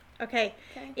Okay.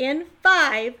 In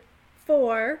 5,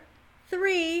 4,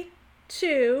 3,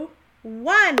 2,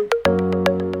 1.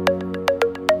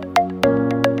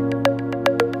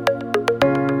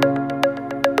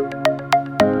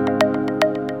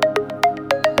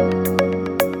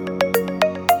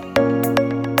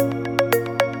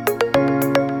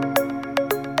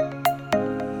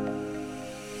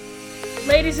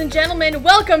 Ladies and gentlemen,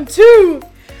 welcome to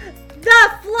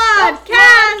the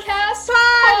Floodcast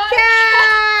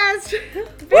Podcast!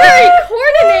 Very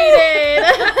coordinated!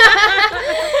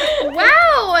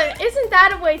 Wow, isn't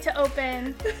that a way to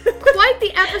open? Quite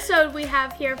the episode we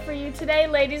have here for you today,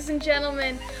 ladies and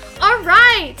gentlemen.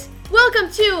 Alright, welcome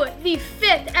to the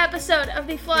 5th episode of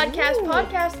the Floodcast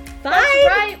Podcast. 5? That's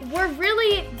right, we're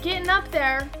really getting up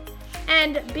there.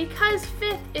 And because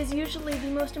 5th is usually the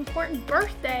most important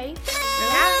birthday,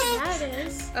 yeah, it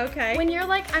is. Okay. When you're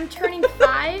like, I'm turning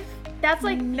 5, that's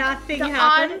like nothing the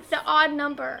happens. the odd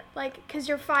number. Like, because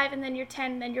you're 5 and then you're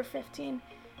 10 and then you're 15.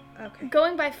 Okay.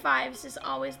 Going by 5s is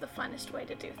always the funnest way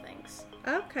to do things.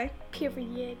 Okay.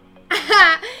 Period.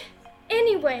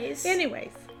 Anyways,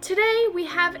 today we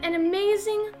have an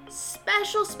amazing,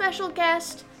 special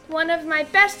guest. One of my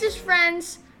bestest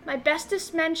friends, my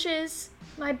bestest menches,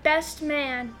 my best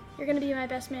man. You're gonna be my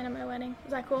best man at my wedding.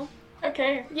 Is that cool?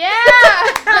 Okay. Yeah!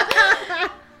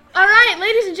 All right,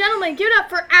 ladies and gentlemen, give it up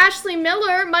for Ashley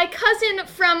Miller, my cousin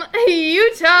from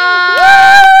Utah.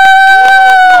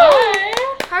 Hi.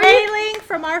 How are you? Hailing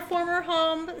from our former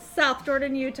home, South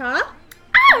Jordan, Utah.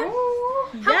 Ooh.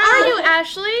 How are you,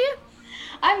 Ashley?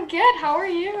 I'm good. How are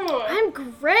you? I'm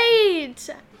great.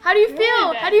 How do you feel?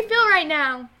 Good. How do you feel right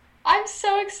now? I'm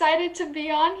so excited to be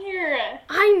on here.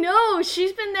 I know.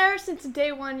 She's been there since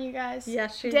day one, you guys.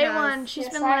 Yes, she Day has. one. She's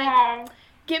Yes, been I like, have.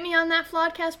 get me on that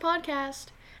Floodcast podcast.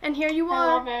 And here you I are.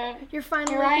 love it. You're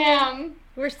finally Here I am.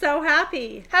 We're so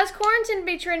happy. How's quarantine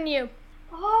been treating you?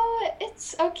 Oh,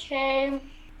 it's okay.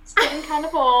 It's getting kind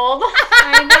of old.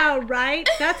 I know, right?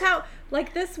 That's how,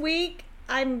 like this week,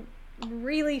 I'm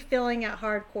really feeling it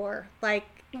hardcore. Like,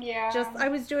 Yeah. I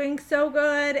was doing so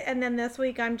good, and then this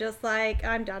week I'm just like,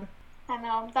 I'm done. I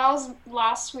know. That was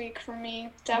last week for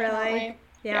me, definitely. Really?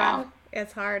 Yeah.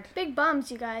 It's hard. Big bums,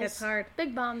 you guys. It's hard.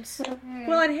 Big bums. Mhm.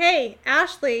 Well, and hey,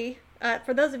 Ashley,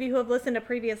 for those of you who have listened to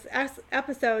previous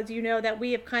episodes, you know that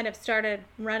we have kind of started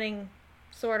running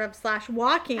 /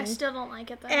 walking. I still don't like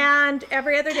it, though. And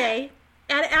every other day.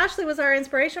 And Ashley was our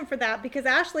inspiration for that because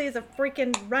Ashley is a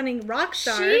freaking running rock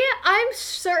star. I'm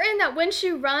certain that when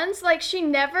she runs, like, she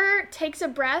never takes a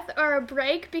breath or a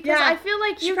break because Yeah. I feel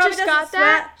like She you probably just doesn't got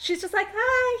that. sweat. She's just like,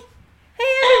 hi.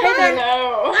 Hey, everyone.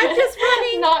 No. I'm just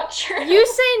running. Not true.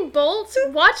 Usain Bolt,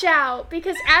 watch out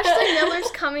because Ashley Miller's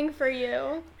coming for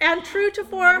you. And true to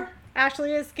form,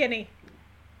 Ashley is skinny.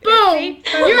 Boom! See?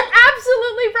 You're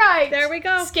absolutely right. There we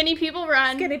go. Skinny people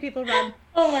run. Skinny people run.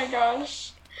 Oh my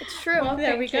gosh. It's true. Well,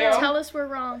 There we thank go. you. Tell us we're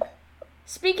wrong.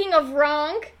 Speaking of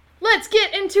wrong, let's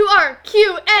get into our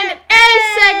Q&A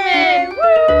segment.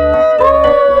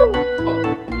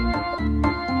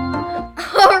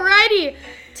 Alrighty.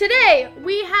 Today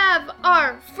we have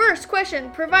our first question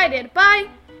provided by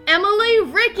Emily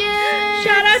Rickens.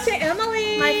 Shout out to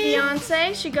Emily. My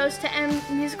fiance. She goes to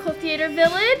Musical Theater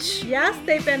Village. Yes,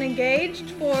 they've been engaged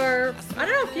for, I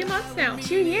don't know, a few months now.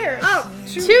 2 years. Oh,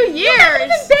 2 You years.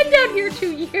 haven't been down here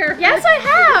 2 years. Yes, I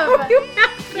Oh, have. you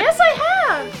haven't. Yes, I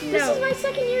have. This No. is my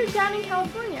second year down in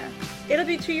California. It'll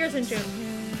be 2 years in June.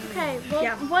 Okay, well,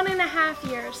 Yeah. 1.5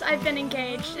 years I've been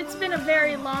engaged. It's been a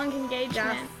very long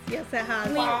engagement. Yes, it has.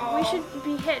 Wow. We should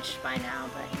be hitched by now,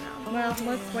 but you know. Well,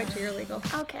 let's wait till you're legal.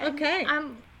 Okay. Okay. All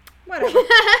Whatever.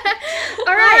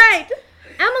 right.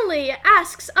 Emily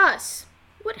asks us,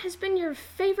 what has been your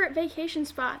favorite vacation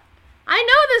spot? I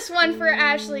know this one for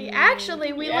Ashley.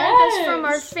 Actually, we learned this from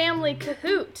our Yes. family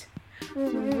Kahoot.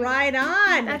 Right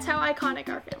on. That's how iconic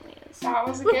our family is. That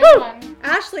was a good Woohoo! one.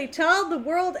 Ashley, tell the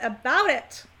world about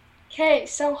it. Okay,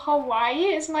 so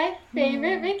Hawaii is my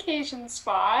favorite vacation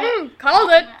spot.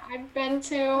 Called it. I've been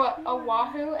to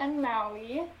Oahu and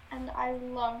Maui, and I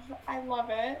love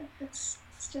it. It's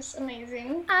just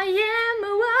amazing. I am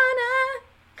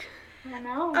Moana. I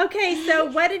know. Okay, so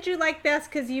what did you like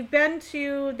best? Because you've been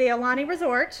to the Aulani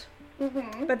Resort,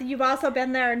 Mm-hmm. but you've also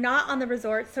been there not on the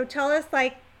resort. So tell us,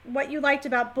 like, what you liked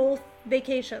about both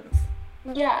vacations.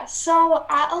 Yeah, so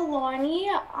at Aulani,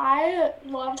 I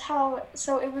loved how,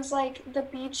 so it was like the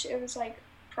beach, it was like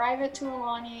private to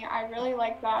Aulani. I really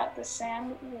liked that. The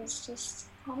sand was just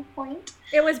on point.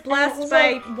 It was blessed was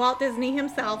by like- Walt Disney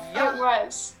himself. It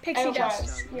was. Pixie it dust.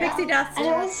 was, yeah. Pixie dust. And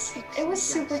it was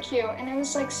super cute, and it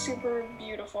was like super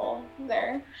beautiful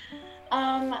there.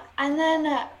 And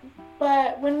then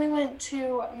But when we went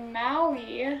to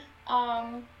Maui,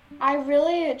 I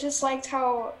really just liked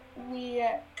how we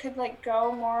could like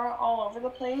go more all over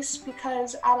the place,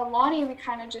 because at Aulani we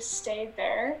kind of just stayed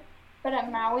there, but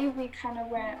at Maui we kind of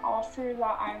went all through the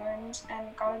island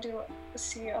and got to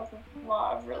see a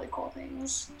lot of really cool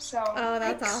things. So Oh,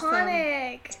 that's awesome.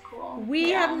 Iconic. it's cool. We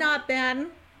Yeah. have not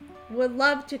been. Would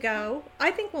love to go.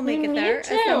 I think we'll make it Me there at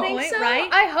too. some Think point, so? right?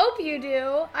 I hope you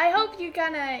do. I hope you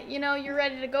kind of, you're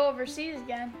ready to go overseas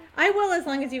again. I will, as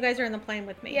long as you guys are in the plane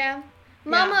with me. Yeah.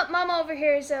 Mama over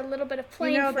here is a little bit of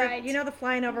plane fright. The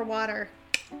flying over water.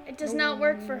 It does not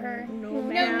work for her. No, No,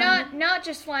 ma'am. not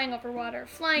just flying over water.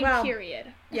 Flying, Well,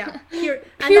 period. Yeah.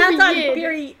 And that's on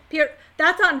Period.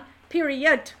 That's on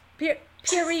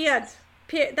period.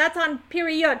 Period. That's on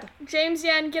period. James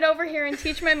Yan, get over here and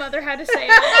teach my mother how to say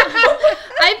it.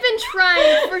 I've been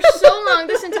trying for so long.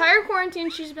 This entire quarantine,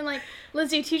 she's been like,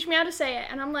 Lizzie, teach me how to say it.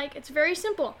 And I'm like, it's very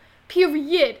simple.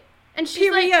 Period. And she's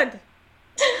like, Period.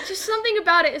 just something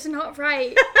about it is not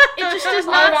right. It just does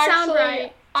not sound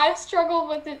right. I've struggled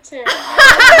with it too.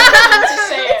 I don't know how to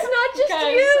say It's it, not just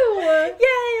because- you.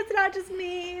 Yay, it's not just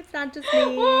me. It's not just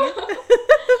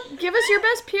me. Give us your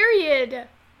best period.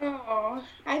 Oh,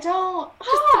 I don't.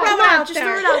 throw it Come on, out just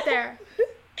there. throw it out there.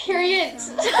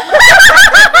 Periods.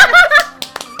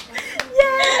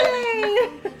 Yay!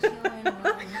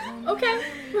 Okay.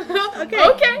 Okay.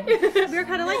 Okay. You're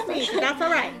kind of like me, so that's all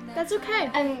right. That's okay.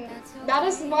 And that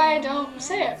is why I don't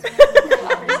say it. For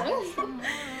that reason.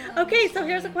 Okay, so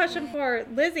here's a question for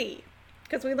Lizzie,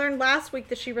 because we learned last week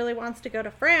that she really wants to go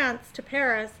to France, to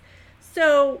Paris.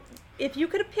 So if you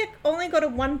could only go to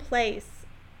one place,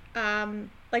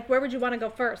 like where would you want to go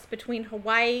first between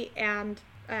Hawaii and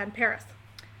Paris?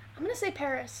 I'm gonna say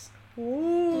Paris.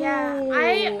 Ooh. Yeah,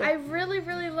 I really,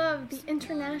 really love the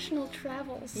international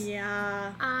travels.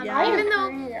 Yeah. I Even though,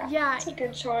 agree. yeah, It's a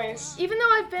good choice. even though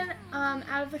I've been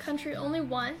out of the country only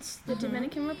once, the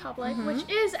Dominican Republic, which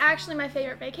is actually my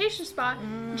favorite vacation spot,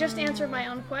 just answered my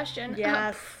own question.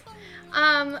 Yes.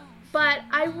 But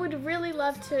I would really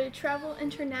love to travel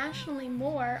internationally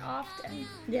more often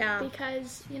Yeah.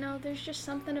 because, there's just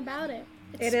something about it.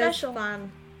 It's It is special.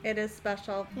 fun. It is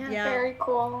special. Yeah. Yeah. Very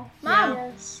cool. Mom.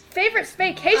 Yes. Favorite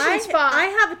vacation spot? I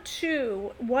have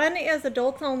two. One is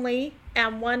adults only,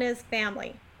 and one is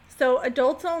family. So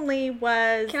adults only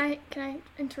was Can I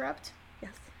interrupt?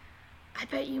 yes. I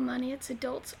bet you money it's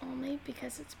adults only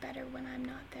because it's better when I'm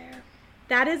not there.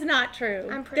 That is not true.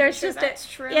 I'm pretty sure that's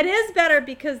true. It is better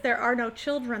because there are no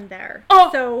children there. Oh.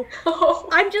 So Oh.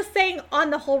 I'm just saying,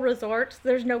 on the whole resort,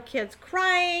 there's no kids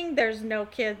crying. There's no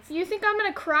kids. You think I'm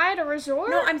gonna cry at a resort?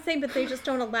 No, I'm saying that they just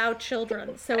don't allow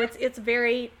children. So it's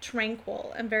very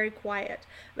tranquil and very quiet.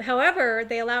 However,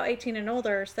 they allow 18 and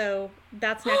older, so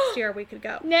that's next year we could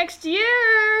go. Next year.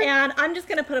 And I'm just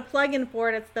going to put a plug in for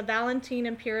it. It's the Valentine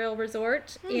Imperial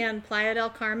Resort in Playa del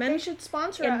Carmen They should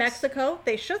sponsor in us. Mexico.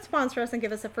 They should sponsor us and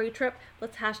give us a free trip.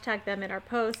 Let's hashtag them in our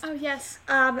post. Oh yes.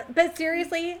 But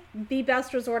seriously, the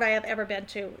best resort I have ever been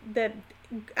to. The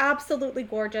absolutely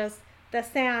gorgeous. The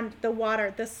sand, the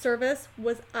water, the service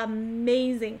was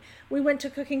amazing. We went to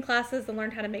cooking classes and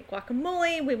learned how to make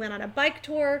guacamole. We went on a bike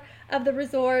tour of the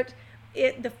resort.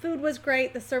 The food was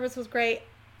great. The service was great.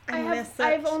 I miss it.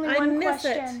 I have only one miss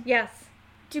question. it. Yes.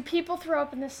 Do people throw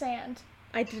up in the sand?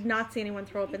 I did not see anyone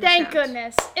throw up in Thank the sand.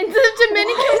 goodness. In the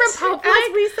Dominican Republic,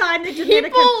 As we saw in the Dominican.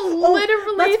 people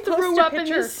literally let's post threw a up in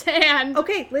picture. the sand.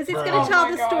 Okay, Lizzie's going Oh to tell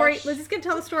my the story. gosh. Lizzie's going to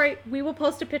tell the story. We will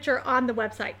post a picture on the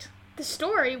website. The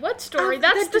story? What story? Of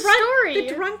That's the drunk- story.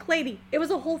 The drunk lady. It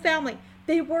was a whole family.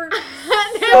 They were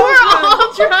They were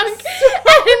all drunk,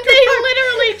 and they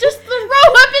literally just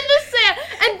throw up in the sand,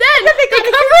 and then they got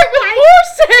a cover it with more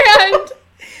sand.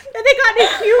 and they got in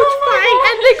a huge fight.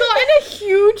 And they got in a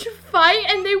huge fight,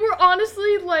 and they were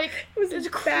honestly like was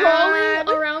crawling bad.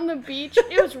 around the beach.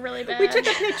 It was really bad. We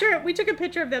took a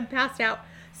picture of them passed out.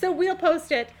 So we'll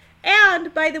post it.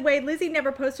 And by the way, Lizzie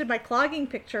never posted my clogging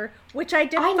picture, which I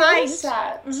did I find. noticed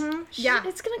that. Yeah.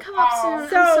 It's gonna come up soon.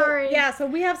 So I'm sorry. yeah, so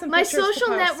we have some My pictures to social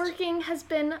post. networking has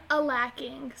been a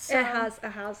lacking. So It has.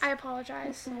 I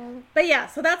apologize. But yeah,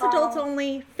 so that's adults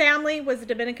only. Family was the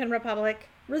Dominican Republic.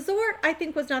 Resort, I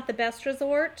think, was not the best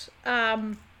resort.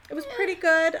 It was pretty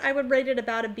good. I would rate it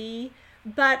about a B.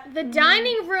 But The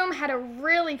dining room had a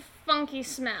really funky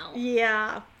smell.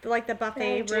 yeah, like the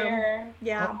buffet Oh, room. dear.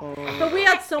 Yeah. But we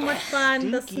had so much fun.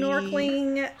 The Stinky.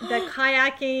 snorkeling, the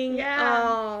kayaking. Yeah.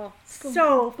 Oh,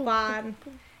 so fun.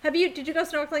 Did you go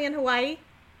snorkeling in Hawaii?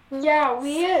 Yeah,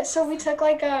 we took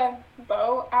like a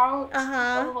boat out,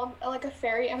 Uh-huh. like a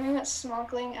ferry, and we went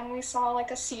snorkeling, and we saw like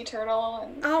a sea turtle,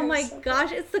 and Oh it my was so gosh,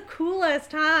 cool. it's the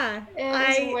coolest, huh? It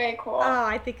was way cool. Oh,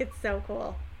 I think it's so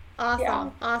cool. Awesome. Yeah.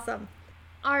 Awesome.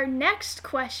 Our next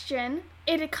question,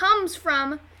 it comes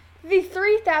from the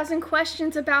 3,000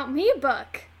 Questions About Me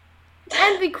book.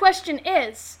 And the question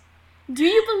is, do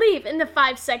you believe in the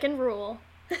 5-second rule?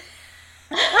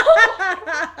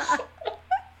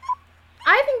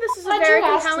 I think this is a Glad very you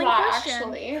asked compelling that, question.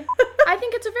 actually. I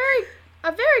think it's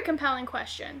a very compelling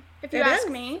question, if you It ask is.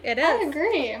 me. It I is.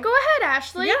 agree. Go ahead,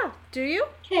 Ashley. Yeah. Do you?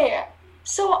 Okay,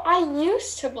 so I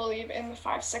used to believe in the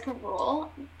 5-second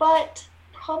rule, but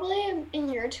probably a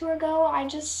year or two ago, I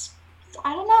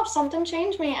don't know, something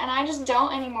changed me, and I just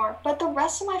don't anymore. But the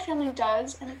rest of my family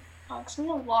does, and it bugs me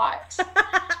a lot.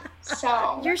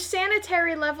 So, Your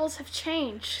sanitary levels have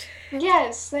changed.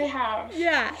 yes, they have.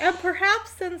 Yeah. And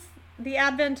perhaps since the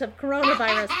advent of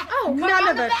coronavirus, Oh, none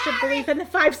of us should believe in the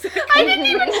 5-second I didn't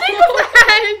even think of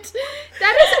that.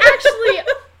 That is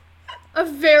actually a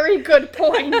very good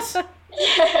point.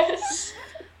 Yes.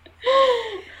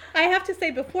 I have to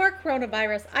say, before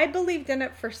coronavirus, I believed in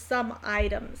it for some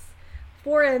items.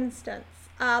 For instance,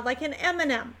 like an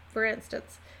M&M, for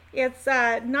instance. It's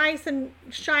nice and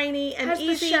shiny and Has the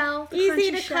easy, shell, the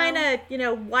easy crunchy to shell. kind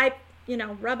of, wipe,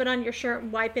 rub it on your shirt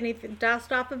and wipe any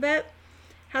dust off of it.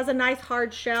 Has a nice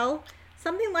hard shell.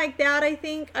 Something like that, I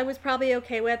think I was probably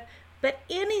okay with. But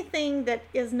anything that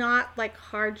is not like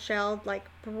hard shelled, like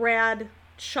bread,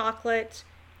 chocolate,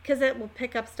 because it will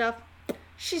pick up stuff.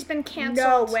 She's been No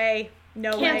canceled. way.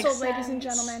 No Canceled, way. ladies and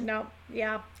Sense. gentlemen. No.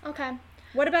 Yeah. Okay.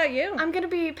 What about you? I'm going to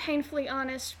be painfully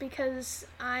honest because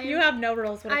You have no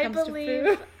rules when it comes to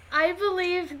food. I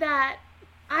believe that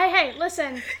hey,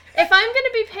 listen. If I'm going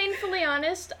to be painfully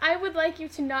honest, I would like you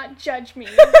to not judge me.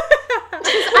 Because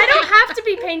I don't have to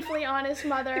be painfully honest,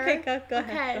 Mother. Okay, go ahead. Okay. Go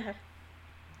ahead.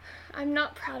 I'm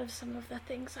not proud of some of the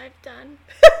things I've done.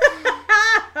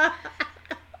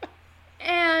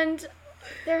 And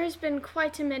there has been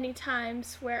quite a many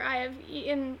times where I have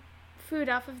eaten food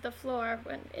off of the floor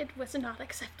when it was not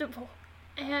acceptable.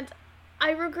 And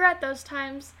I regret those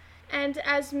times. And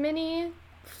as many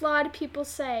flawed people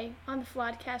say on the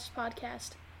Flawedcast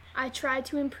podcast, I try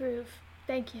to improve.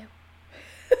 Thank you.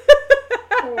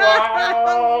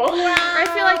 Wow. I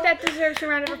feel like that deserves a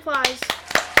round of applause.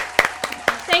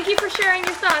 Thank you for sharing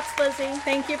your thoughts, Lizzie.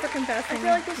 Thank you for confessing I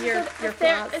feel like this your is a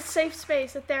flaws. safe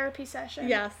space, a therapy session.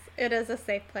 Yes, it is a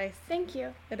safe place. Thank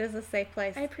you. It is a safe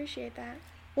place. I appreciate that.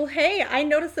 Well, hey, I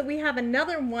noticed that we have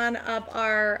another one of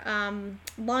our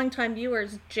longtime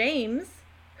viewers, James,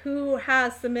 who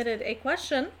has submitted a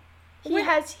question. He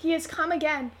has come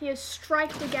again. He has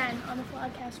striked again on the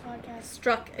Flawedcast podcast.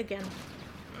 Struck again.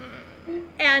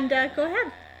 And go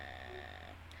ahead.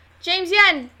 James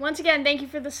Yen, once again, thank you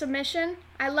for the submission.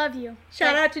 I love you.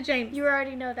 Shout out to James. You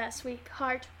already know that,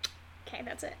 sweetheart. Okay,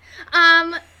 that's it.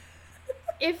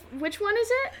 Which one is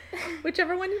it?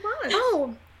 Whichever one you want.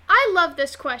 Oh, I love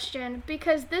this question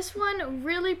because this one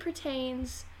really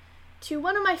pertains to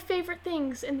one of my favorite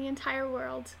things in the entire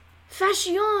world.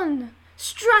 Fashion!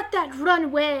 Strut that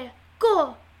runway!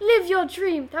 Go! Live your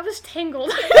dream! That was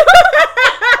Tangled.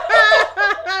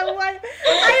 What?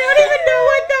 I don't even know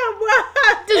what that was.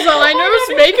 Designers,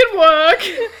 make it work!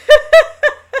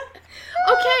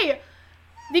 Okay,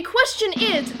 the question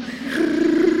is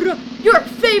your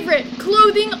favorite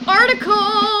clothing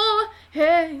article!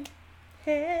 Hey.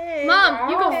 Hey. Mom,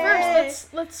 you go Hey.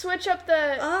 first. Let's switch up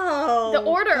the Oh,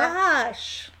 order.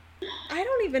 Gosh. I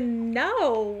don't even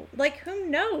know. Like, who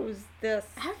knows this?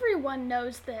 Everyone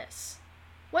knows this.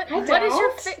 What I what is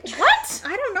your don't. what?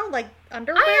 I don't know, like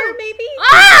underwear am- maybe?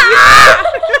 Ah!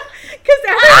 Because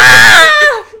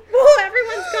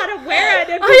everyone's got to wear it.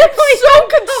 And I be am really so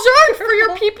concerned for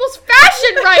your uncomfortable. people's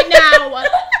fashion right now.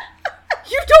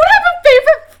 You don't have a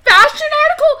favorite fashion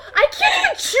article? I can't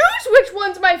even choose which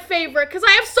one's my favorite because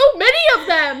I have so many of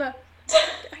them.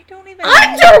 I don't even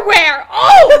Underwear!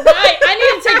 Oh, right. I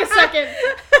need to take a second.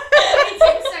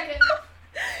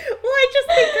 Well, I just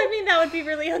think, that would be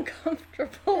really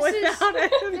uncomfortable without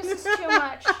it. This is too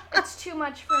much. It's too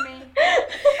much for me.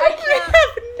 I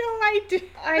have no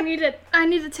idea. I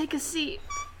need to take a seat.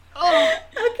 Oh,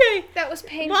 Okay. that was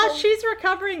painful. While she's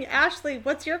recovering, Ashley,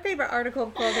 what's your favorite article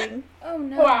of clothing? Oh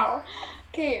no. Wow.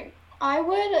 Okay,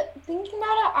 thinking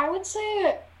about it, I would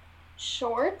say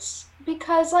shorts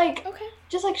because Okay.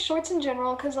 just like shorts in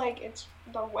general because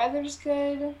the weather's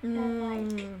good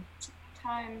and it's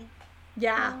time.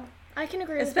 Yeah. Oh, I can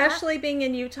agree with Especially being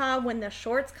in Utah when the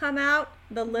shorts come out,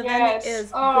 the living Yes.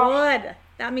 is Oh. good.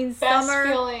 That means Best summer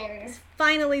feeling. is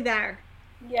finally there.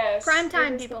 Yes. Prime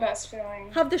time, it is people. The best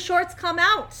feeling. Have the shorts come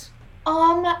out?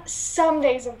 Some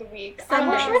days of the week. Some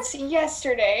I'm days. sure it's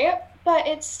yesterday, but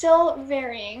it's still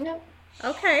varying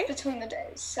Okay. between the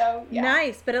days. So yeah.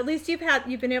 Nice, but at least you've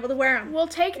been able to wear them. We'll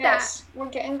take Yes, we're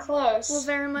getting close. that. We'll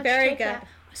very much Very take good. that.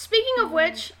 Speaking of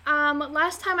which,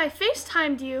 last time I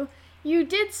FaceTimed you, you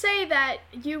did say that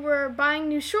you were buying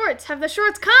new shorts. Have the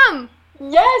shorts come?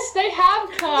 Yes, they have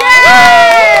come.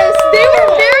 Yes! They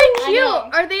were very I cute. know.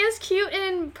 Are they as cute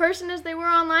in person as they were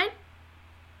online?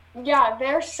 Yeah,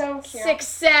 they're so cute.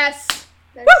 Success.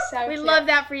 They're so We cute. love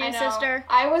that for you, I know. sister.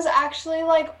 I was actually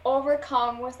like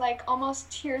overcome with like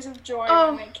almost tears of joy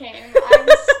Oh. when they came. I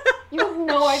was, you have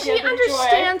no idea She the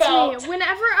understands joy I me. felt.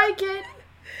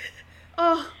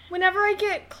 Whenever I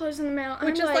get clothes in the mail,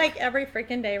 Which I'm is like every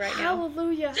freaking day right now.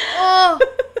 hallelujah. Oh,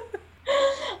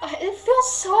 It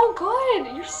feels so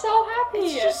good. You're so happy.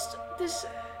 it's just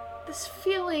this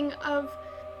feeling of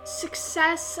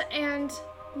success and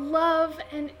love,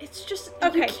 and it's just you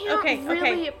Okay, can't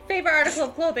really. okay. Favorite article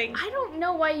of clothing. I don't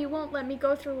know why you won't let me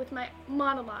go through with my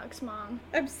monologues, Mom.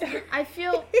 I'm sorry. I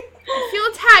feel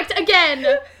attacked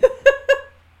again.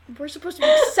 We're supposed to be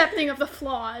accepting of the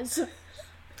flaws.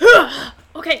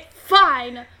 Okay,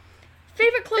 fine.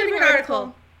 Favorite clothing Favorite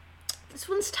article. This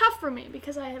one's tough for me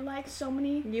because I like so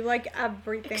many You like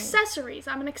everything. accessories.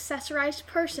 I'm an accessorized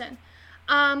person.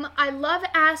 I love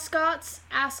ascots.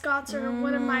 Ascots are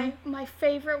one of my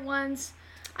favorite ones.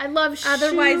 I love shoes.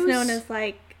 Otherwise known as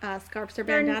like scarves or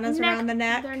They're bandanas around the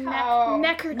neck. They're Oh.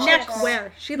 neckerchiefs.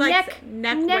 Neckwear. She likes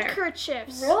neckwear.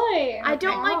 Neckerchiefs. Really? I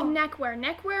don't Okay. like neckwear.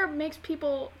 Neckwear makes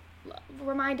people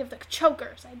remind of the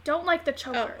chokers. I don't like the Oh,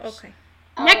 chokers. okay.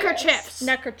 Oh, Neckerchiefs.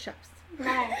 Neckerchiefs.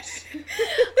 Nice.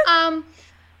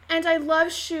 And I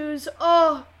love shoes.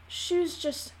 Oh, shoes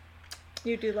just.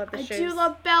 You do love the I shoes. do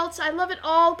love belts. I love it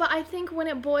all, but I think when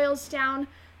it boils down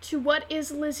to what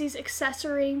is Lizzie's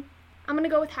accessory, I'm gonna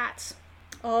go with hats.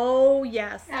 Oh,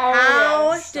 yes. Oh,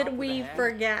 How yes. did we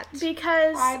forget?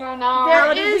 Because I don't know. There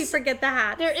How did we is- forget the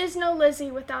hat? there is no Lizzie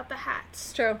without the hats.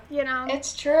 It's true. You know?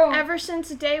 It's true. Ever since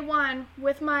day one,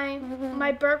 with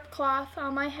my burp cloth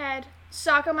on my head,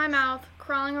 sock on my mouth,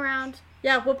 crawling around,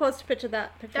 Yeah, we'll post a picture of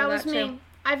that. that was too. me.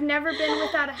 I've never been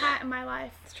without a hat in my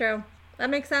life. It's true. That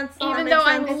makes sense. Even That though makes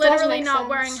I'm sense. It does literally make not sense.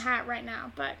 wearing a hat right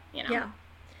now, but you know. Yeah.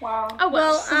 Wow. Oh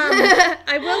well. Well,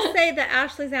 I will say that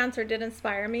Ashley's answer did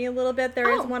inspire me a little bit.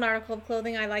 There is Oh. one article of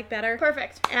clothing I like better.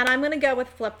 Perfect. And I'm going to go with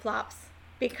flip-flops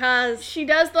because She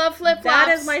does love flip flops. that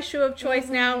is my shoe of choice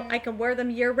now. I can wear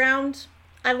them year-round.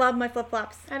 I love my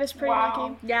flip-flops. That is pretty Wow.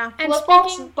 lucky. Yeah. And Flip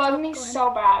flops speaking, bug me go ahead. so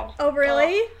bad. Oh,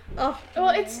 really? Oh. Well,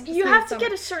 it's you Just have need to some.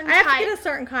 get a certain I have type. to get a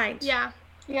certain kind. Yeah,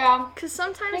 Yeah. because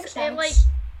sometimes Makes it sense. like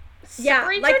Yeah,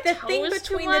 separates like your the thing toes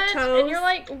between too the much, toes. and you're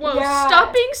like, whoa, Yeah,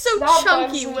 stop being so that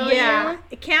chunky, bugs will me. Yeah, you?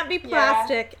 it can't be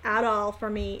plastic at all for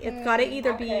me. It's got to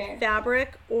either okay. be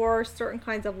fabric or certain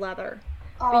kinds of leather.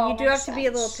 But Oh, you do have makes to be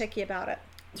a little sense. picky about it.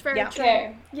 It's very Yeah. true.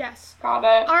 Okay. Yes. Got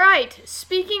it. All right.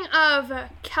 Speaking of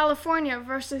California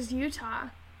versus Utah,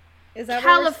 Is that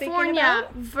what we're speaking California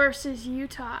about? versus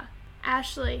Utah.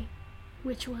 Ashley,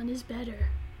 which one is better?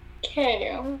 Okay.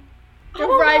 I The don't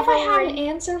know if I have rivalry. an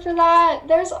answer for that.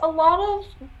 There's a lot of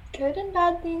good and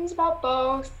bad things about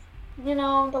both. You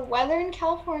know, the weather in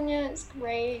California is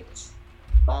great,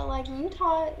 but like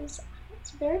Utah it's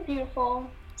very beautiful.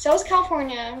 So is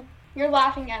California. You're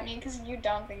laughing at me because you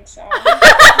don't think so. No,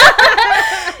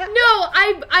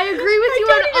 I agree with you I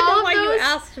don't even on all know of why those. you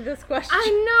asked this question.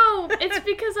 I know. It's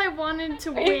because I wanted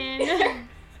to win.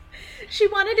 She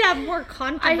wanted to have more I had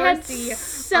controversy on the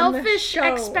selfish show.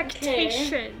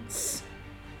 expectations.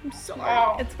 I'm sorry.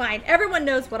 Wow. It's fine. Everyone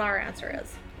knows what our answer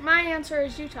is. My answer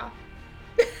is Utah.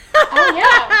 Oh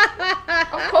yeah,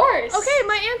 of course. Okay,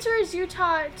 my answer is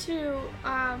Utah to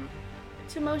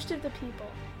most of the people.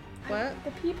 What?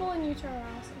 The people in Utah are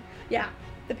awesome. Yeah,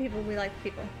 the people, we like the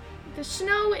people. The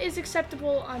snow is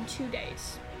acceptable on 2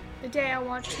 days. The day I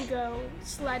want to go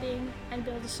sledding and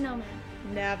build a snowman.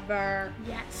 Never.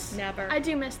 Yes. Never. I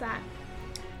do miss that.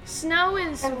 Snow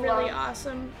is I really love-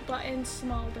 awesome, but in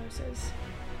small doses.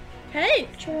 Hey,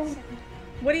 True.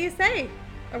 what do you say?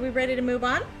 Are we ready to move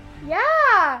on? Yeah!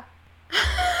 I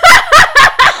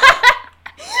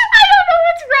don't know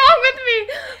what's wrong with me.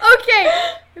 Okay,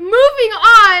 moving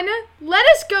on. Let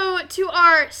us go to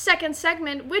our second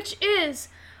segment, which is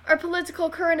our political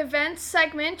current events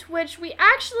segment, which we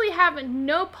actually have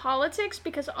no politics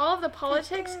because all of the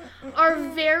politics are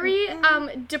very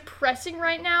depressing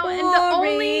right now, and the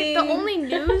Boring. only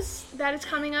news that is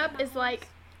coming up is like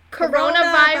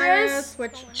coronavirus.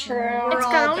 Which True. we're It's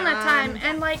all Corona time,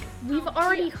 and like we've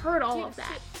already heard all of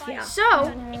that. Yeah. So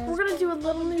we're gonna do a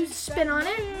little new spin on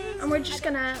it, and we're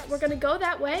gonna go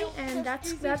that way, and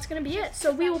that's gonna be it.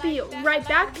 So we will be right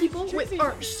back, people, with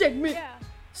our second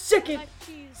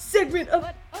segment of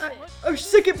our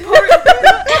second part of the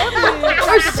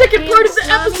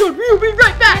episode. We will be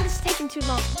right back. It's taking too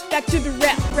long. Back to the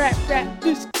rap.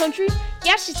 This country,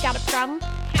 yeah, she's got a problem.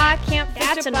 I can't fix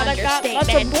That's it, an but I got lots of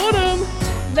understatement. bottom.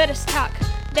 Let us talk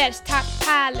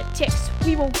politics.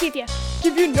 We won't give you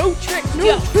no tricks.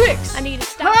 No tricks. I need to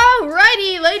stop.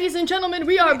 Alrighty, ladies and gentlemen,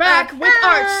 we are back with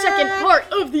our second part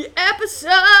of the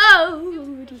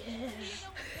episode. Yeah.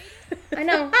 I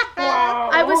know. Wow.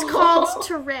 I was called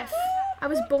to riff. I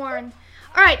was born.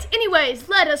 Alright, anyways,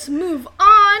 let us move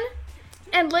on.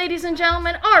 And ladies and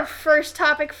gentlemen, our first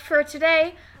topic for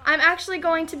today, I'm actually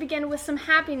going to begin with some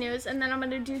happy news, and then I'm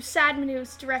going to do sad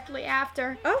news directly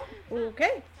after. Oh,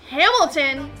 okay.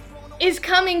 Hamilton is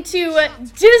coming to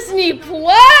Disney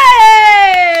Plus!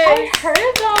 I heard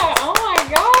that. Oh my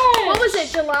god. What was it,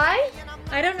 July?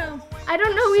 I don't know. I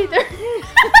don't know either.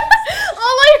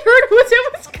 All I heard was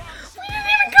we didn't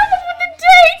even come up with a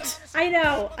date! I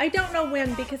know. I don't know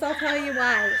when, because I'll tell you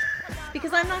why.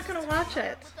 Because I'm not going to watch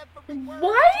it.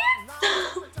 What?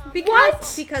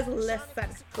 Because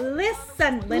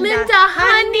listen, Linda.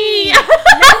 Honey!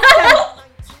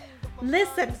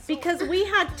 Listen, because we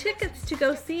had tickets to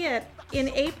go see it in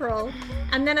April,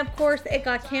 and then of course it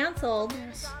got canceled,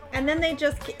 and then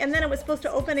it was supposed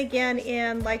to open again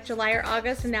in like July or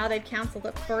August, and now they've canceled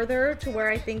it further to where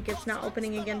I think it's not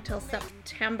opening again until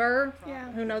September.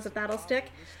 Yeah. Who knows if that'll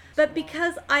stick. But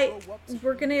because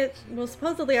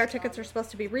supposedly our tickets are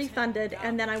supposed to be refunded,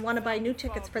 and then I want to buy new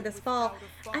tickets for this fall,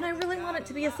 and I really want it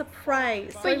to be a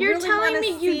surprise. But you're telling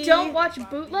me you don't watch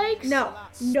bootlegs? No.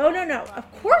 Of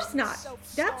course not.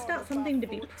 That's not something to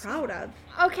be proud of.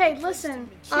 Okay, listen.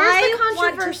 Here's the I want to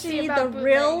controversy see the about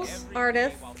real bootlegs.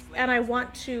 artists, and I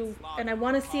want to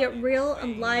see it real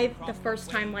and live the first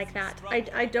time like that.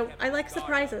 I like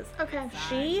surprises. Okay.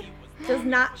 She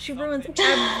ruins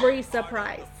every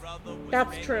surprise.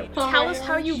 That's true. Tell us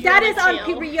how you That really is on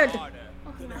feel. period.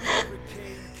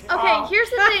 Okay, here's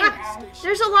the thing.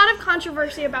 There's a lot of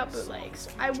controversy about bootlegs.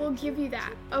 I will give you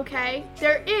that, okay?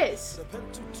 There is.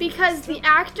 Because the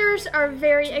actors are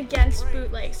very against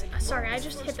bootlegs. Sorry, I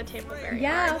just hit the table very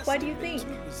Yeah, hard. what do you think?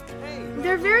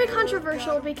 They're very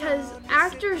controversial because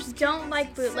actors don't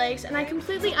like bootlegs, and I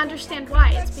completely understand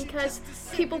why. It's because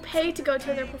people pay to go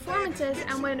to their performances,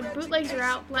 and when bootlegs are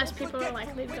out, less people are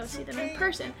likely to go see them in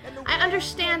person. I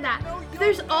understand that.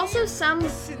 There's also some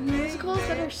musicals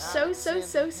that are so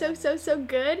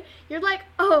good. You're like,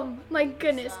 oh my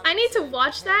goodness, I need to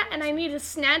watch that, and I need to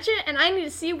snatch it, and I need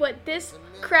to see what this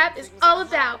crap is all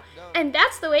about. And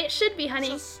that's the way it should be,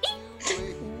 honey.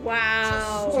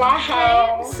 Wow.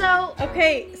 Wow. So,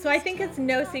 Okay, so I think it's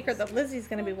no secret that Lizzie's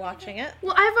going to be watching it.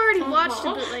 well, I've already watched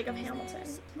a bootleg of Hamilton.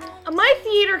 My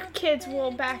theater kids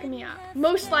will back me up.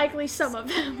 Most likely some of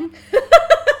them.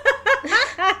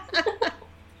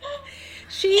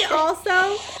 She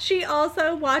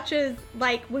also watches,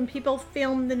 like, when people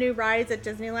film the new rides at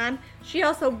Disneyland, she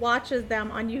also watches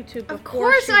them on YouTube before Of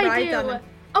course she I rides on do. them.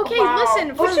 Okay, Wow.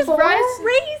 listen, for Which is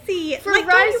Crazy! For Like,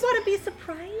 don't Rise- you want to be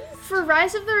surprised? For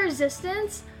Rise of the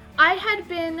Resistance, I had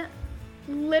been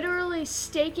literally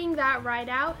staking that ride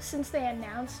out since they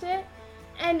announced it.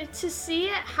 And to see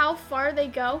it, how far they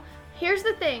go, here's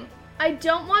the thing. I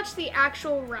don't watch the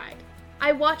actual ride.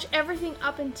 I watch everything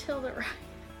up until the ride.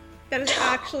 That is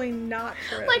actually not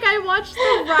true. Like, I watched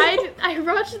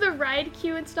the ride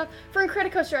queue and stuff. For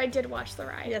Incredicoaster, I did watch the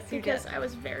ride. Yes, you because did. I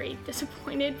was very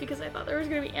disappointed because I thought there was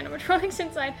going to be animatronics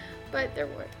inside, but there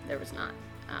was not.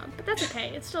 But that's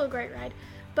okay. It's still a great ride.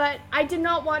 But I did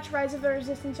not watch Rise of the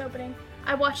Resistance opening.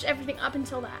 I watched everything up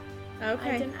until that.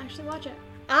 Okay. I didn't actually watch it.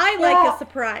 I like Yeah. a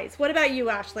surprise. What about you,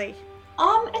 Ashley?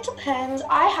 It depends.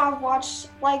 I have watched,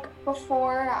 like,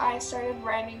 before I started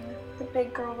riding the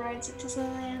big girl rides at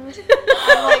Disneyland.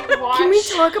 I, like, watched... Can we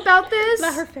talk about this?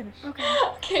 Let her finish. Okay.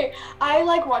 Okay, I,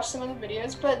 like, watched some of the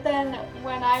videos, but then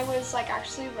when I was, like,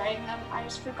 actually riding them, I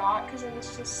just forgot because it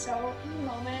was just so in the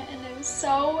moment, and it was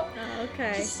so... Oh,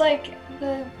 okay. Just, like,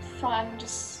 the fun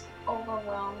just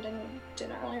overwhelmed and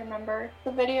didn't really remember the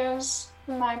videos,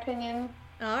 in my opinion.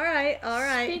 All right.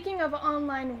 Speaking of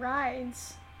online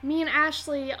rides, me and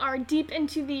Ashley are deep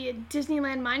into the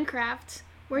Disneyland Minecraft,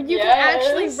 where you can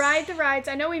actually Yes. ride the rides.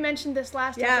 I know we mentioned this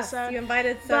last Yes, episode. you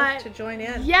invited but Seth to join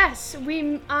in. Yes, your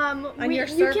you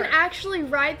server. can actually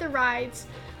ride the rides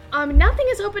Nothing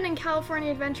is open in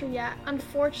California Adventure yet,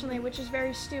 unfortunately, which is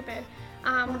very stupid.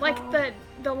 Like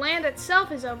the land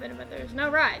itself is open, but there's no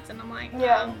rides, and I'm like,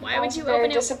 why would you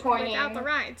open it without the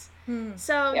rides?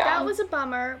 So that was a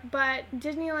bummer, but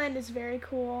Disneyland is very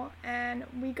cool, and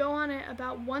we go on it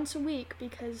about once a week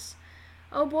because,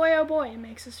 oh boy, it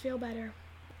makes us feel better.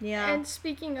 Yeah. And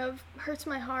speaking of hurts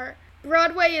my heart,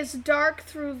 Broadway is dark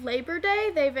through Labor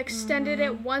Day. They've extended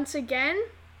it once again.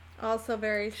 Also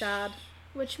very sad.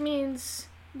 Which means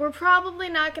we're probably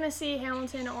not going to see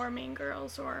Hamilton or Mean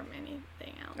Girls or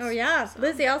anything else. Oh, yeah. So.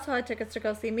 Lizzie also had tickets to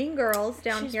go see Mean Girls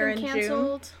down She's here been in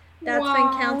canceled. June. That's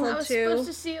been canceled, I was too. supposed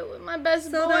to see it with my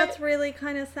best boy. So that's really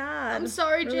kind of sad. I'm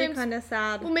sorry, really James. kind of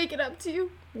sad. We'll make it up to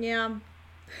you. Yeah.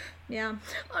 Yeah.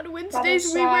 On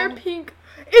Wednesdays, we wear pink.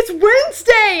 It's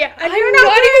Wednesday! And you're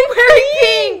not even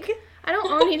wearing pink! I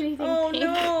don't own anything Oh, pink.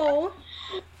 no.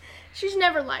 She's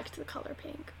never liked the color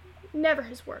pink. Never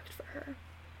has worked for her.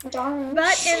 Darn.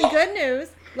 But in good news,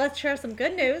 let's share some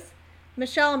good news.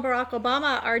 Michelle and Barack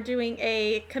Obama are doing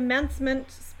a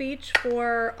commencement speech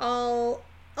for all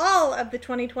of the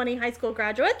 2020 high school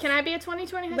graduates. Can I be a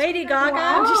 2020 high Lady school Gaga.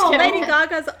 graduate? I'm just kidding. Lady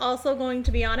Gaga's also going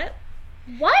to be on it.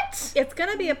 What? It's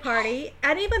going to be a party,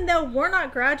 and even though we're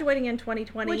not graduating in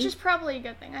 2020, Which is probably a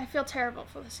good thing. I feel terrible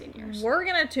for the seniors. we're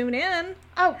going to tune in.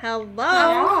 Oh, Hello.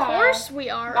 of course we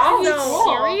are. That Are you is cool.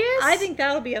 serious? I think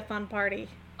that'll be a fun party,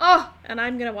 Oh, and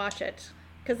I'm going to watch it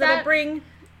because That- it'll bring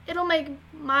it'll make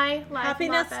my life a lot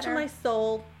happiness better. to my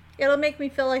soul. It'll make me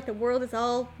feel like the world is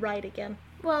all right again.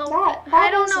 Well, That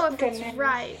I don't is know if good it's news.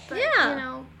 right, but Yeah. you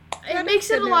know, That it makes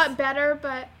is it a good lot news. better,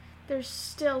 but there's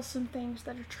still some things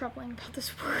that are troubling about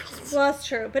this world. Well, that's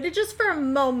true, but it's just for a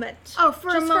moment. Oh, for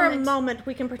a just for a moment. moment,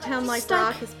 we can pretend like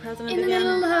Stuck Barack is president In the again.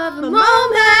 middle of a A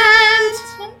moment.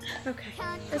 Okay.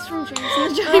 That's from James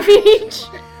and the Giant Peach.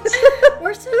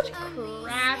 We're such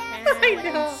crap I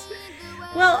know.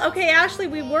 Well, okay, Ashley,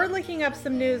 we were looking up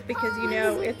some news because, you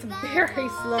know, it's very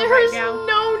slow right There's now.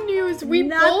 no news. We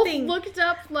Nothing. both looked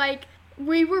up, like,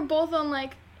 we were both on,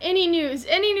 like, any news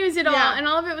at all, Yeah. and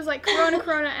all of it was like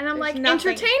corona, and I'm There's like, nothing.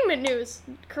 entertainment news,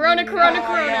 corona,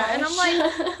 and I'm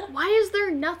like, why is there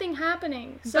nothing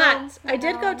happening? So, But I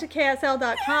did go to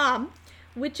KSL.com,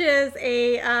 which is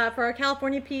for our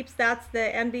California peeps, that's the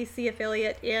NBC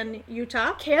affiliate in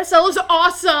Utah. KSL is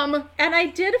awesome. And I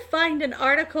did find an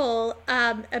article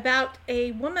about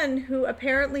a woman who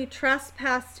apparently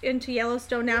trespassed into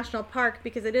Yellowstone National Park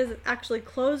because it is actually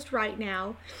closed right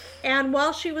now. And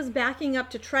while she was backing up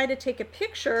to try to take a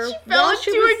picture, Fell while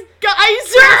into she a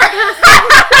geyser.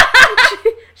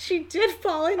 she did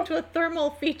fall into a thermal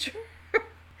feature.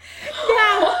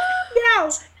 now,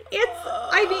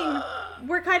 I mean,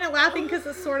 we're kind of laughing because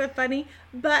it's sort of funny,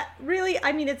 but really,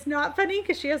 I mean, it's not funny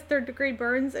because she has third-degree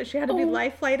burns and she had to be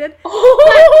life-flighted.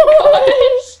 Oh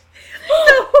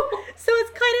So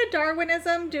it's kind of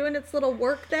Darwinism doing its little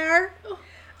work there.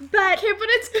 But Okay, but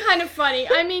it's kind of funny.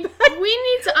 I mean,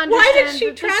 we need to understand did she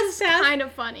that this is trespass? kind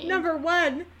of funny. number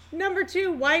one, number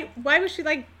two, why was she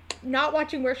like not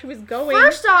watching where she was going?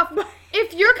 First off,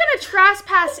 if you're gonna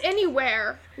trespass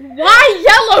anywhere, why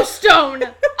Yellowstone?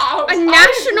 my A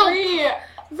national- agree.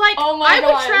 Like, Oh my I would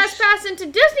gosh. trespass into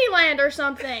Disneyland or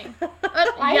something.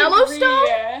 I Yellowstone?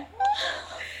 agree.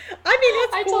 I mean,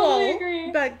 it's I cool, totally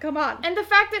agree. but come on. And the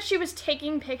fact that she was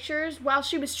taking pictures while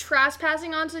she was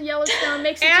trespassing onto Yellowstone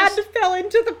makes it And just... fell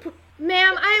into the pool.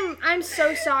 Ma'am, I'm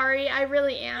so sorry. I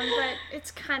really am, but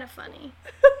it's kind of funny.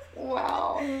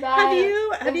 Wow.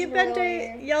 Have you been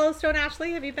to Yellowstone,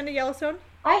 Ashley? Have you been to Yellowstone?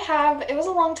 I have. It was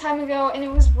a long time ago, and it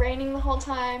was raining the whole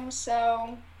time,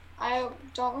 so I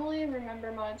don't really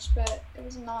remember much, but it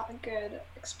was not a good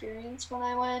experience when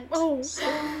I went. Oh. So,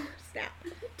 Snap.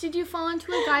 Did you fall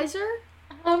into a geyser?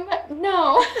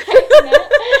 no. I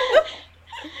didn't.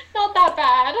 Not that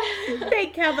bad.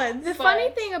 Thank heavens. The funny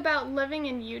thing about living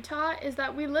in Utah is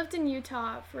that we lived in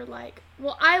Utah for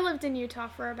I lived in Utah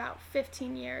for about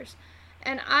 15 years,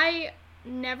 and I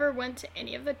never went to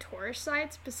any of the tourist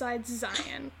sites besides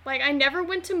Zion. Like, I never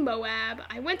went to Moab.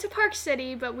 I went to Park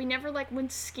City, but we never,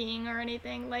 went skiing or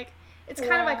anything. Like, it's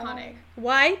kind of Wow. iconic.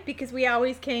 Why? Because we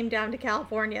always came down to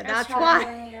California. That's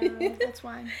right. why. That's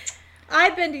why.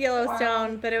 I've been to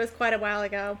Yellowstone, but it was quite a while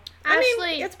ago. I mean,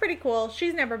 Ashley- it's pretty cool.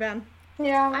 She's never been.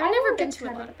 Yeah, I've I never think been it's to a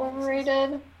kind lot of of places.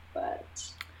 overrated, but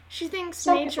She thinks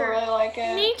some people nature really like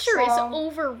it. is so-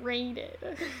 overrated.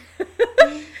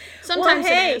 Well, Sometimes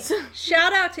hey, it is.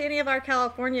 shout out to any of our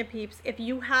California peeps. If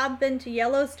you have been to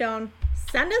Yellowstone,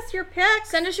 send us your pics.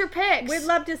 Send us your pics. We'd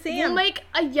love to see We'll them. make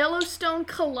a Yellowstone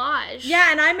collage.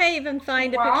 Yeah, and I may even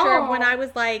find a picture of when Wow. I was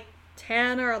like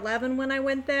 10 or 11 when I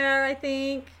went there, I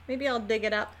think. Maybe I'll dig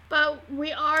it up. But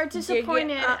we are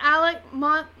disappointed. up.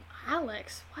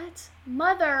 Alex, what?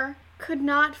 Mother could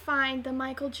not find the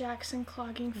Michael Jackson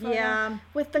clogging photo. Yeah.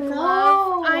 With the glove.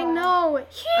 No. I know.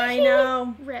 I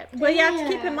know. Rip. Well, you have to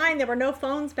keep Yeah. in mind there were no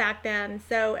phones back then.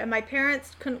 So, and my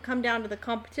parents couldn't come down to the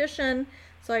competition.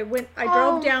 So I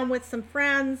drove down with some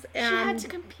friends, She and had to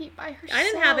compete by herself. I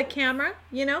didn't have a camera,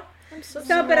 you know. I'm so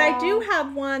So, but I Wow. do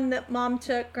have one that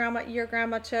your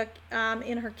grandma took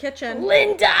in her kitchen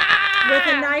Linda! with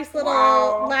a nice little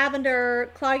Wow.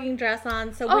 lavender clogging dress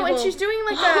on. So Oh, we and will, she's doing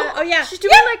like a. Oh, yeah. She's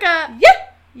doing Yeah. like a.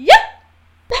 Yep,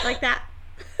 like that.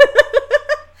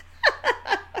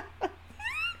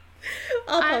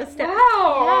 I'll post it.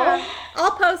 Wow. Yeah.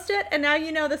 I'll post it, and now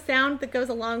you know the sound that goes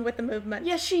along with the movement.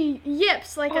 Yeah, she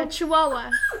yips like a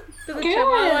chihuahua. To the Good.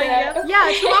 chihuahua, yep. Yeah,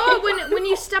 a chihuahua, when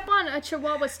you step on a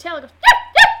chihuahua's tail, it goes.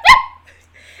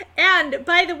 And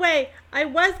by the way, I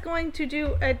was going to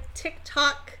do a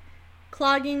TikTok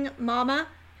clogging mama.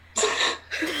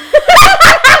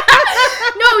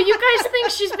 No, you guys think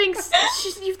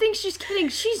you think she's kidding.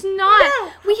 She's not.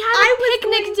 No, We had I a was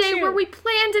picnic going day to. where we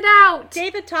planned it out.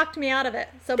 David talked me out of it,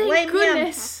 so Thank blame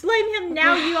goodness. him. Blame him.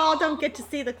 Now you all don't get to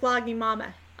see the clogging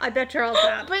mama. I bet you're all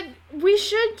sad. But we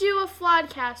should do a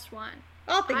Flawedcast one.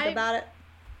 I'll think I- about it.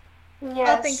 Yes.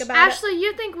 I'll think about it. Ashley,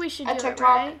 you think we should A do it, TikTok.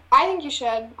 right? I think you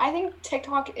should. I think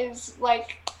TikTok is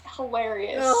like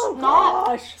hilarious. Oh Not.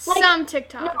 gosh. Like, Some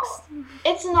TikToks.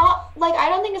 It's not like I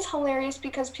don't think it's hilarious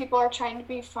because people are trying to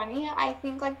be funny. I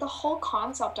think like the whole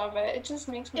concept of it just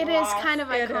makes me It is laugh. kind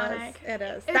of It iconic. is. It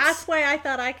is. It's- That's why I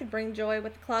thought I could bring joy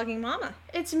with the clogging mama.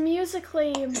 It's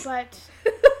musically, but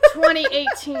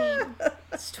 2018.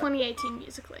 It's 2018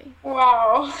 musically.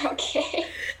 Wow. Okay.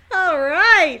 All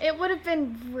right. It would have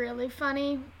been really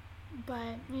funny,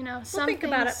 but you know, some think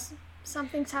about it.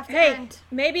 things have to Hey, end.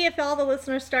 maybe if all the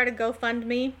listeners started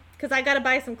GoFundMe, because I got to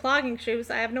buy some clogging shoes.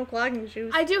 I have no clogging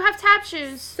shoes. I do have tap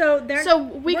shoes. So they're So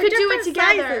we we're could do it different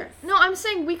together. sizes. No, I'm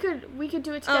saying we could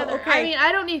do it together. okay. I mean,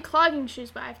 I don't need clogging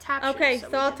shoes, but I have tap shoes. Okay, so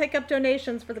we I'll can- take up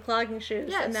donations for the clogging shoes,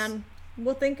 Yes. and then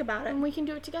we'll think about it. and we can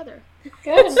do it together.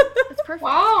 Good. That's perfect.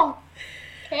 Wow.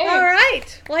 Okay. All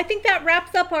right. Well, I think that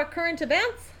wraps up our current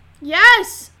events.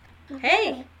 Yes,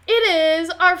 Hey, it is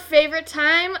our favorite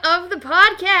time of the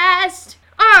podcast.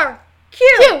 Our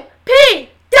Q. QPW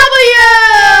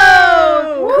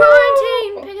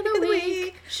quarantine pick of the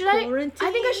week. Should I? I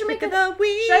think I should make Pick a. of the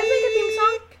week. Should I make a theme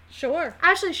song? Sure.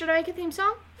 Actually, should I make a theme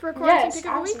song for a quarantine Yes, pick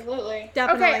of the week? absolutely.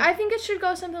 Definitely. Okay, I think it should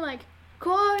go something like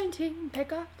quarantine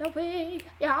pick of the week.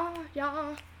 Yeah,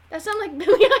 yeah. That sounds like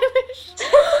Billie Eilish.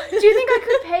 Do you think I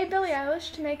could pay Billie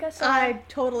Eilish to make us I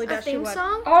totally a bet she theme would.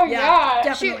 song? Oh Yeah, yeah.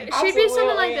 definitely. She'd be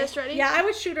something like Absolutely. this. Ready? Yeah, I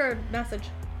would shoot her a message.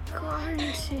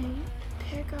 Quarantine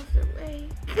pick of the week.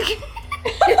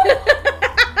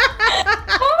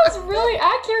 That was really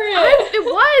accurate. It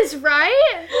was,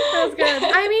 right? That was good.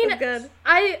 I mean, That was good.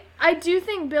 I do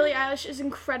think Billie Eilish is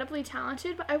incredibly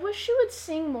talented, but I wish she would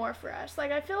sing more for us.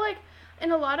 Like, I feel like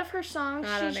in a lot of her songs,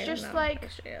 I don't she's even just know like, who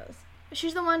she is.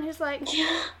 she's the one who's like,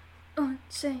 on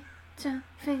say, ta,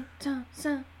 fe, ta,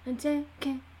 sa, and te,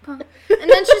 ke, pa. And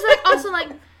then she's like, also like,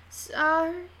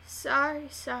 sorry.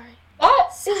 That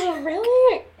is a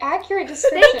really accurate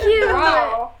description. Thank you.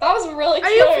 Wow. That was really Are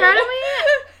good. you proud of me?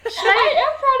 Should I I?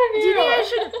 am proud of Do you. you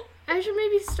think I should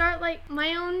maybe start like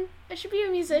my own? I should be a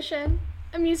musician,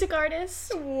 a music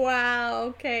artist. Wow.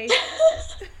 Okay.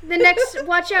 The next,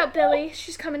 watch out, Billy.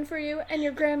 She's coming for you and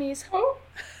your Grammys. Oh.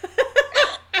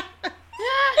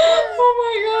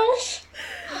 Oh my gosh.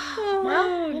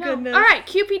 Oh, You know. goodness. All right,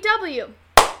 QPW.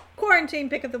 Quarantine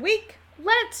pick of the week.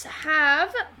 Let's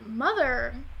have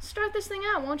Mother start this thing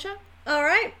out, won't you? All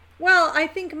right. Well, I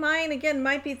think mine, again,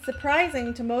 might be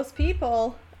surprising to most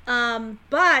people.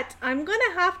 But I'm going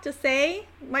to have to say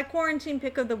my quarantine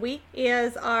pick of the week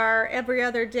is our every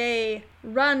other day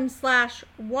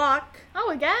run/walk Oh,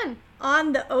 again.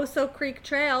 on the Oso Creek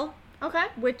Trail, Okay.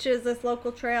 which is this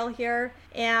local trail here,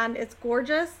 and it's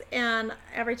gorgeous, and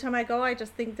every time I go I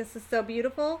just think this is so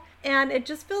beautiful, and it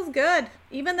just feels good,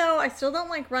 even though I still don't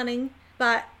like running,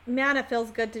 but man, it feels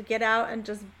good to get out and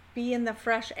just be in the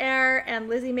fresh air, and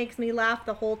Lizzie makes me laugh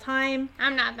the whole time,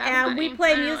 I'm not that and funny. we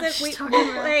play I don't know what music, she's we talking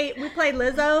about. play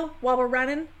Lizzo while we're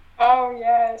running. Oh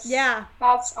yes. Yeah,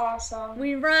 That's awesome.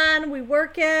 we run, we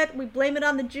work it, we blame it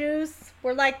on the juice,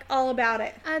 we're like all about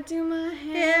it. I do my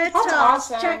Head hair. That's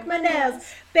toss, awesome. check my nails.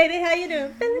 Baby, how you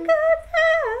doing? Feeling good?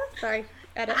 Ah. Sorry,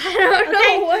 edit. I don't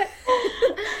know what.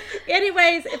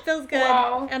 Anyways, it feels good,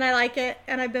 Wow. and I like it,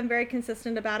 and I've been very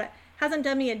consistent about it. Hasn't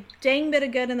done me a dang bit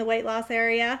of good in the weight loss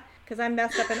area, because I'm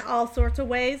messed up in all sorts of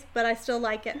ways, but I still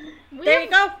like it. There you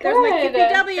go. There's my Good.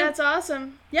 QPW. That's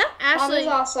awesome. Yeah. That Ashley, was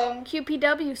awesome.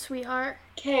 QPW, sweetheart.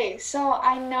 Okay, so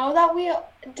I know that we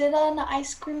did an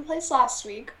ice cream place last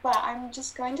week, but I'm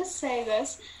just going to say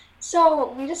this.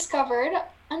 So we discovered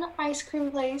an ice cream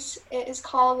place. It is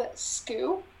called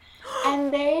Scoop,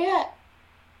 and they.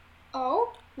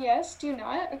 Oh yes, do you know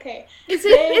it? Okay. Is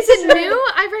it new?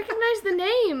 I recognize the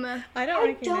name. I don't I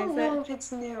recognize don't know it. if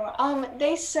it's new.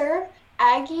 They serve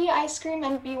Aggie ice cream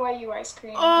and BYU ice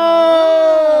cream. Oh.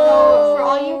 So for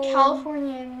all you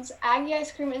Californians, Aggie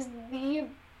ice cream is the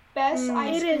best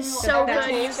ice It cream is you'll so ever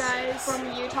good, you taste guys.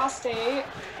 from Utah State.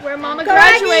 Where Mama Go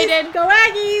graduated. Aggies! Go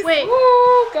Aggies! Wait.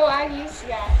 Woo! Go Aggies!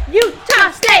 Yeah.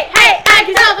 Utah State! Hey,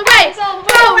 Aggies all the way! Aggies all the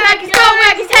Go way! Aggies, go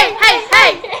Aggies! Hey, hey,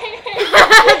 hey!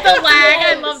 The lag.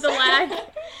 I love the lag.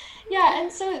 Yeah,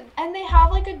 and they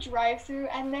have like a drive-through,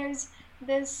 and there's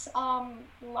this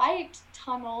light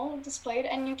tunnel displayed,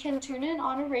 and you can tune in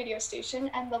on a radio station,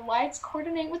 and the lights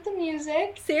coordinate with the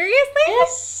music. Seriously?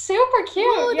 It's super cute.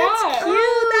 Oh, that's yeah.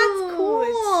 cute. That's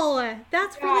cool.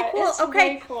 That's really Yeah, cool. it's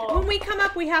Okay, way cool. when we come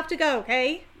up, we have to go,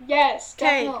 okay? Yes,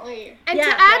 'Kay. definitely. And Yeah.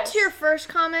 to add Yes. to your first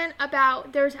comment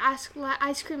about there was ice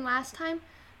cream last time,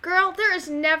 girl, there is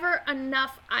never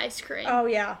enough ice cream. Oh,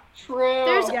 yeah. True.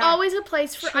 There's Yeah. always a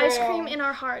place for ice True. cream in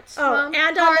our hearts. Oh, Mom,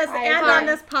 and on heart, this heart. on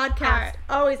this podcast, Heart.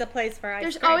 always a place for ice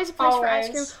There's cream. always a place for ice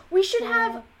cream. Always. We should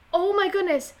have. Oh my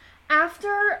goodness!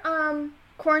 After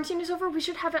quarantine is over, we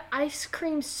should have an ice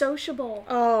cream sociable.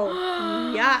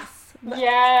 Oh, yes.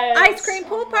 Yes. Ice cream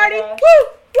pool Oh my party. gosh. Woo,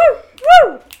 woo,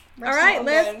 woo. All right, so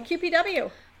Liz, good.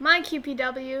 QPW. My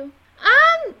QPW.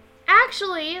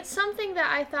 Actually, something that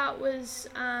I thought was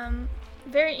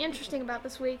very interesting about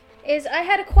this week is I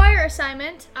had a choir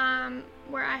assignment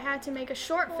where I had to make a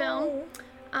short film.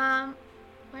 Why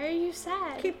are you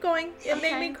sad? Keep going. It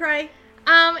made Okay. me cry.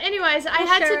 Anyways, I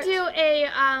had share to do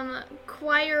a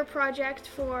choir project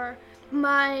for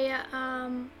my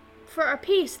for a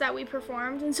piece that we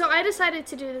performed, and so I decided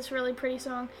to do this really pretty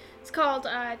song. It's called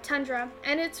Tundra,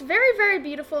 and it's very, very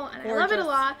beautiful, and I love it a Gorgeous.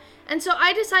 lot. And so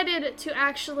I decided to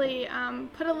actually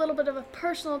put a little bit of a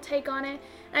personal take on it,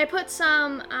 and I put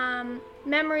some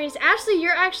memories. Ashley,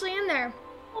 you're actually in there.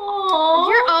 Aww.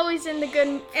 You're always in the good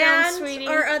film, And sweetie.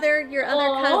 your other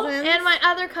Aw. cousins. And my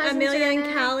other cousins Amelia are in and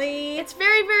it. Callie. It's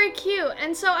very, very cute.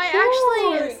 And so I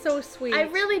Oh, actually, it's so sweet. I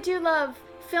really do love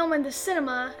film in the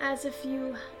cinema, as if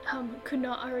you could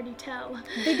not already tell.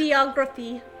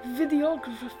 Videography.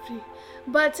 Videography.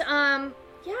 But,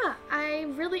 yeah, I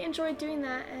really enjoyed doing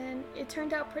that, and it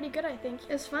turned out pretty good, I think.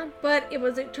 It was fun. But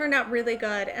it turned out really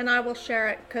good, and I will share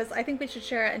it because I think we should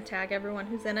share it and tag everyone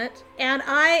who's in it. And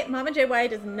Mama JY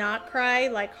does not cry,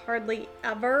 like hardly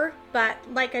ever, but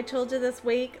like I told you this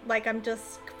week, like I'm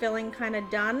just feeling kind of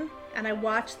done. And I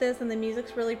watched this, and the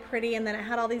music's really pretty, and then I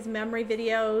had all these memory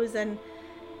videos, and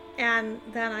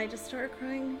then I just started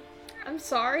crying. I'm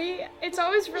sorry. It's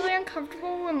always really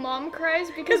uncomfortable when Mom cries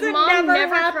because 'Cause it Mom never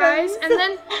never happens. cries. And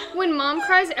then when Mom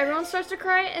cries, everyone starts to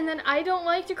cry, and then I don't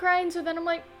like to cry, and so then I'm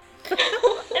like, I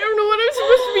don't know what I'm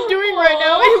supposed to be doing right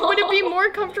now. Would it be more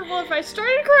comfortable if I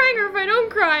started crying or if I don't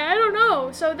cry? I don't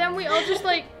know. So then we all just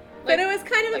like But it was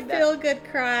kind of like a that. feel-good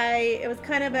cry. It was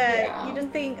kind of Yeah. you just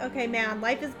think, okay, man,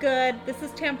 life is good. This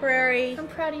is temporary. I'm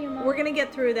proud of you, Mom. We're going to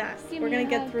get through this. Give We're me going a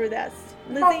to get hug. through this.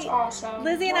 That's awesome.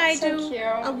 Lizzie and That's I so do cute.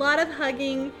 a lot of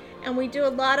hugging, and we do a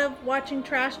lot of watching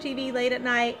trash TV late at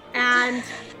night and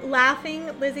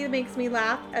laughing. Lizzie makes me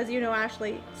laugh, as you know,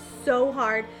 Ashley, so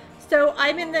hard. So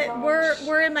I'm in the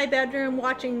we're in my bedroom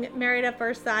watching Married at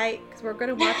First Sight because we're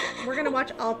gonna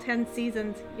watch all 10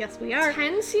 seasons. Yes, we are.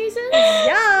 10 seasons?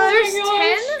 Yeah, There's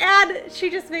gosh. 10? and she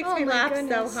just makes Oh me my laugh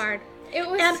goodness. so hard. It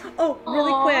was And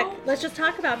really Aw. quick, let's just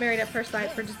talk about Married at First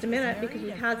Sight for just a minute because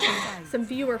we've had some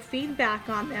viewer feedback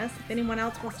on this. If anyone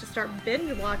else wants to start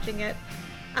binge watching it,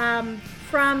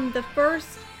 from the first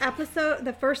episode,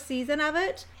 the first season of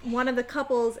it, one of the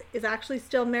couples is actually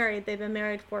still married. They've been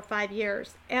married for 5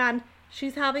 years, and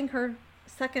she's having her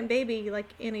second baby like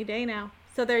any day now.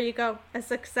 So there you go, a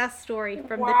success story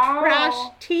from the Wow. trash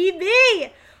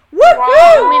TV. Woohoo!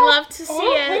 Wow. we love to see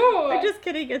it. Woohoo. I'm just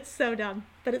kidding. It's so dumb,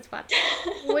 but it's fun.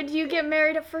 Would you get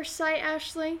married at first sight,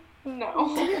 Ashley?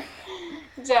 No.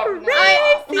 Definitely.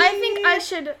 I Crazy. think I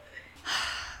should.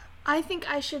 I think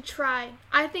I should try.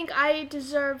 I think I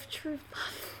deserve true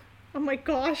love. Oh my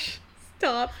gosh!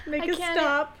 Stop! Make it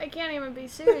stop! I can't even be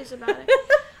serious about it.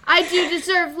 I do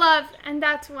deserve love, and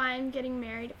that's why I'm getting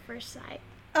married at first sight.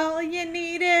 All you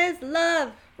need is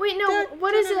love. Wait, no.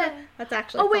 What is it? That's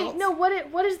actually. Oh wait, false. no.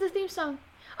 What is the theme song?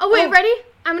 Oh wait, Oh. ready?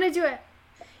 I'm gonna do it.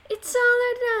 It's all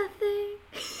or nothing.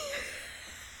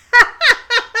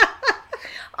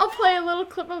 a little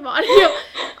clip of audio.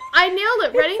 I nailed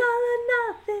it. Ready? It's all or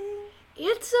nothing.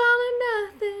 It's all or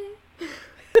nothing.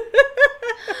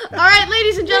 All right,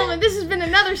 ladies and gentlemen, this has been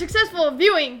another successful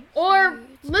viewing or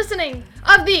listening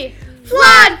of the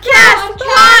Floodcast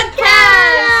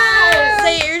Podcast.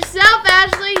 Say it yourself,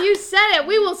 Ashley. You said it.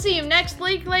 We will see you next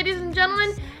week, ladies and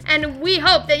gentlemen, and we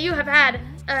hope that you have had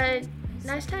a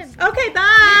nice time. Okay,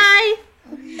 bye.